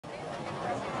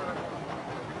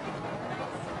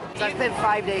So I spent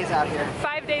 5 days out here.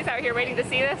 5 days out here waiting to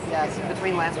see this? Yes,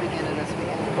 between last weekend and this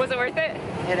weekend. Was it worth it?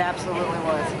 It absolutely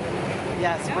was.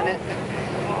 Yes, when it...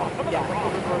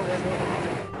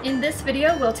 Yeah. In this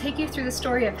video, we'll take you through the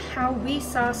story of how we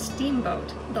saw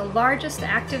Steamboat, the largest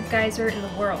active geyser in the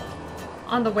world.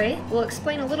 On the way, we'll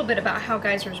explain a little bit about how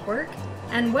geysers work,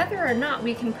 and whether or not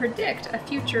we can predict a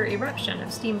future eruption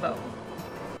of Steamboat.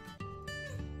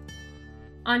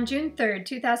 On June 3rd,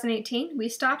 2018, we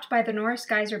stopped by the Norris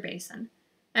Geyser Basin,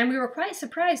 and we were quite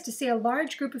surprised to see a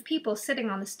large group of people sitting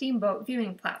on the Steamboat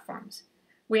viewing platforms.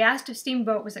 We asked if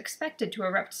Steamboat was expected to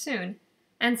erupt soon,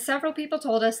 and several people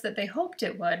told us that they hoped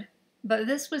it would, but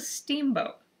this was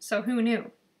Steamboat, so who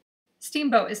knew?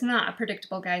 Steamboat is not a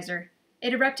predictable geyser.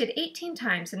 It erupted 18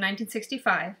 times in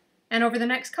 1965, and over the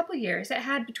next couple years it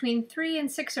had between 3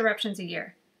 and 6 eruptions a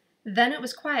year. Then it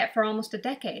was quiet for almost a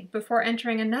decade before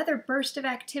entering another burst of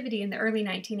activity in the early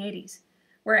 1980s,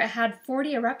 where it had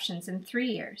 40 eruptions in 3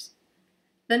 years.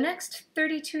 The next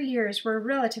 32 years were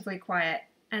relatively quiet,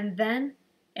 and then,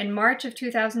 in March of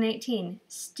 2018,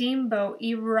 Steamboat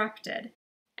erupted,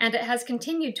 and it has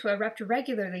continued to erupt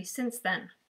regularly since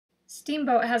then.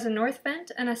 Steamboat has a north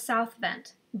vent and a south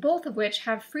vent, both of which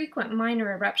have frequent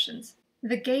minor eruptions.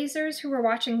 The geysers who were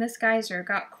watching this geyser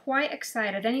got quite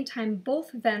excited anytime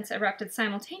both vents erupted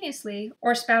simultaneously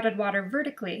or spouted water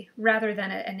vertically rather than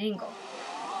at an angle.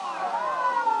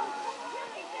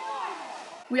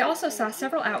 We also saw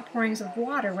several outpourings of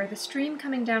water where the stream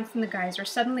coming down from the geyser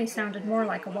suddenly sounded more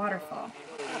like a waterfall.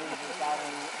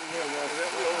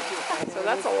 So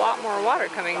that's a lot more water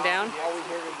coming down.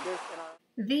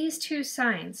 These two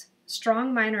signs,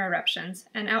 strong minor eruptions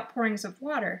and outpourings of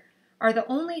water, are the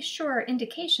only sure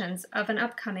indications of an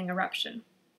upcoming eruption.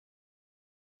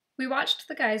 We watched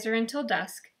the geyser until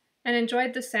dusk and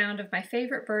enjoyed the sound of my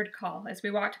favorite bird call as we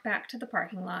walked back to the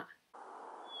parking lot.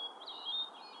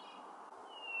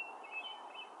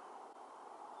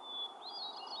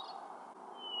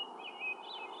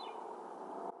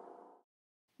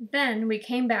 Then we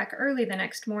came back early the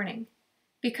next morning.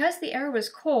 Because the air was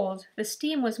cold, the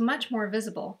steam was much more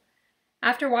visible.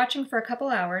 After watching for a couple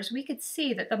hours, we could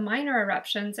see that the minor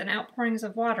eruptions and outpourings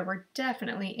of water were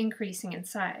definitely increasing in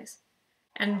size.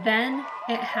 And then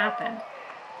it happened.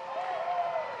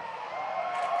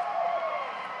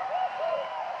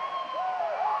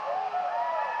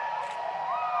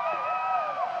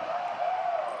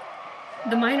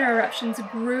 The minor eruptions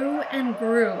grew and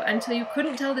grew until you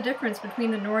couldn't tell the difference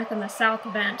between the north and the south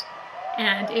vent,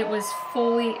 and it was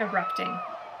fully erupting.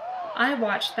 I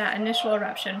watched that initial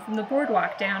eruption from the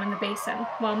boardwalk down in the basin,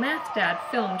 while Math Dad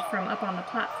filmed from up on the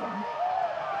platform.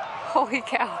 Holy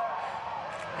cow.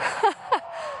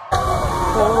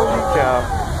 Holy cow.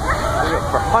 We went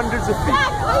for hundreds of feet.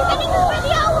 Dad, are you getting the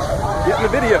video? Getting the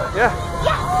video, yeah.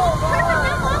 Yes! Perfect, let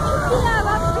me see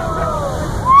that eruption.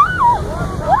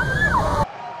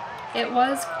 It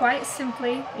was, quite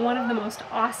simply, one of the most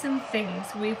awesome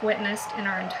things we've witnessed in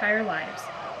our entire lives.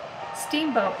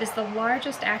 Steamboat is the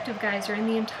largest active geyser in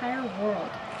the entire world.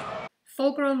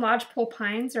 Full-grown lodgepole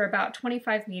pines are about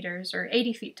 25 meters or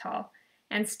 80 feet tall,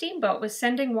 and Steamboat was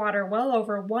sending water well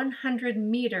over 100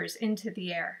 meters into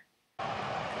the air.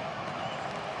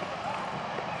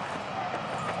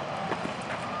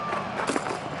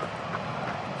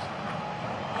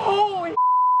 Holy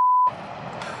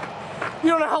You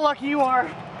don't know how lucky you are.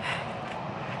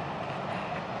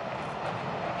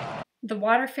 The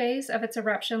water phase of its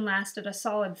eruption lasted a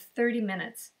solid 30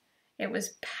 minutes. It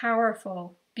was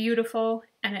powerful, beautiful,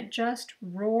 and it just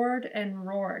roared and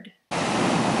roared.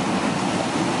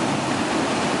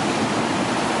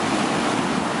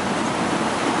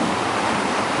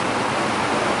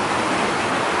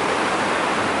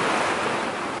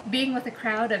 Being with a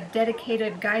crowd of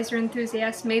dedicated geyser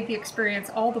enthusiasts made the experience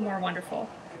all the more wonderful.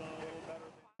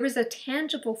 There was a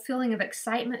tangible feeling of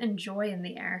excitement and joy in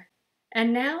the air.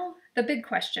 And now, the big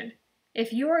question.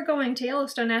 If you are going to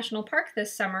Yellowstone National Park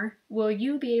this summer, will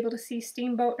you be able to see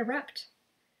Steamboat erupt?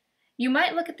 You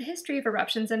might look at the history of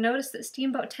eruptions and notice that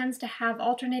Steamboat tends to have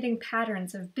alternating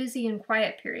patterns of busy and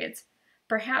quiet periods.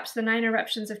 Perhaps the 9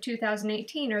 eruptions of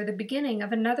 2018 are the beginning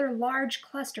of another large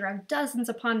cluster of dozens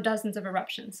upon dozens of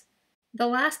eruptions. The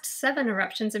last 7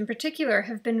 eruptions in particular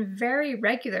have been very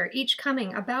regular, each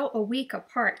coming about a week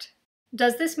apart.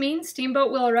 Does this mean Steamboat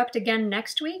will erupt again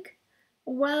next week?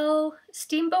 Well,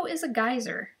 Steamboat is a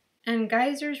geyser, and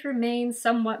geysers remain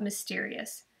somewhat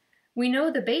mysterious. We know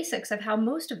the basics of how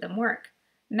most of them work.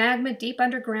 Magma deep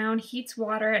underground heats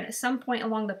water, and at some point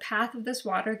along the path of this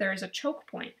water there is a choke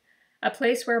point, a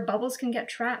place where bubbles can get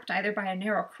trapped either by a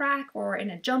narrow crack or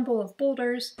in a jumble of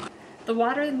boulders. The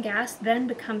water and gas then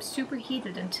become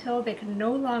superheated until they can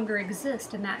no longer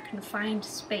exist in that confined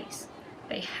space.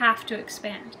 They have to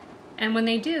expand. And when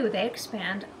they do, they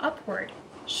expand upward,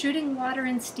 shooting water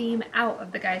and steam out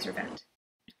of the geyser vent.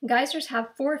 Geysers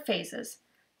have 4 phases.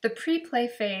 The pre-play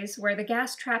phase, where the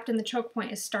gas trapped in the choke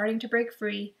point is starting to break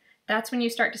free. That's when you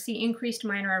start to see increased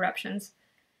minor eruptions.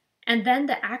 And then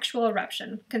the actual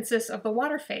eruption consists of the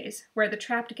water phase, where the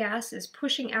trapped gas is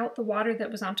pushing out the water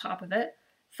that was on top of it,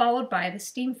 followed by the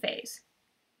steam phase.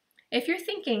 If you're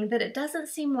thinking that it doesn't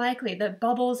seem likely that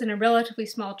bubbles in a relatively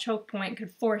small choke point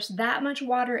could force that much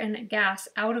water and gas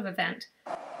out of a vent,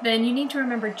 then you need to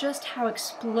remember just how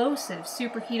explosive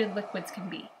superheated liquids can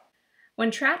be.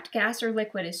 When trapped gas or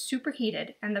liquid is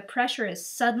superheated and the pressure is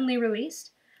suddenly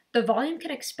released, the volume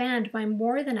can expand by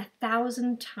more than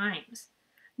 1,000 times.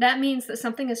 That means that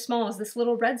something as small as this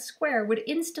little red square would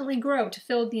instantly grow to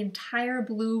fill the entire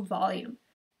blue volume.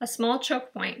 A small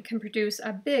choke point can produce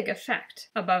a big effect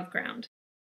above ground.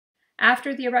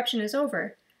 After the eruption is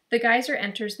over, the geyser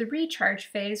enters the recharge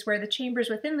phase, where the chambers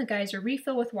within the geyser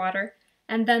refill with water,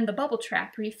 and then the bubble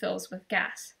trap refills with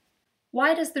gas.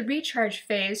 Why does the recharge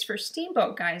phase for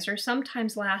Steamboat Geyser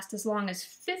sometimes last as long as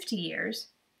 50 years,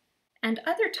 and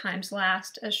other times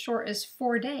last as short as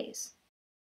 4 days?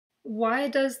 Why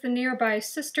does the nearby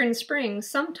Cistern Spring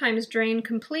sometimes drain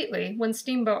completely when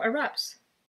Steamboat erupts?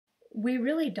 We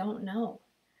really don't know.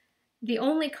 The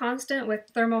only constant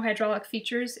with thermohydraulic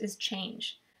features is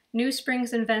change. New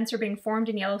springs and vents are being formed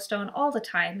in Yellowstone all the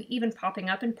time, even popping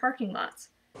up in parking lots.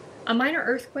 A minor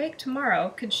earthquake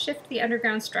tomorrow could shift the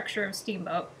underground structure of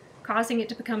Steamboat, causing it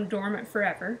to become dormant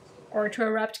forever, or to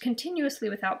erupt continuously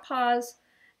without pause.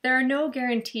 There are no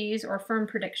guarantees or firm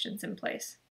predictions in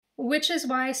place. Which is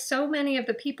why so many of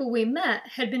the people we met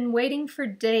had been waiting for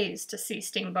days to see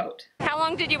Steamboat. How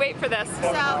long did you wait for this?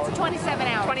 So, 27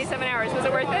 hours. 27 hours. Was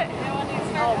it worth it?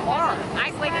 Oh, more.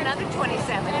 I'd wait another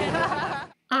 27.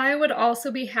 I would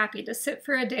also be happy to sit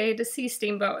for a day to see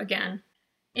Steamboat again.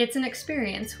 It's an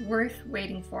experience worth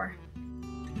waiting for.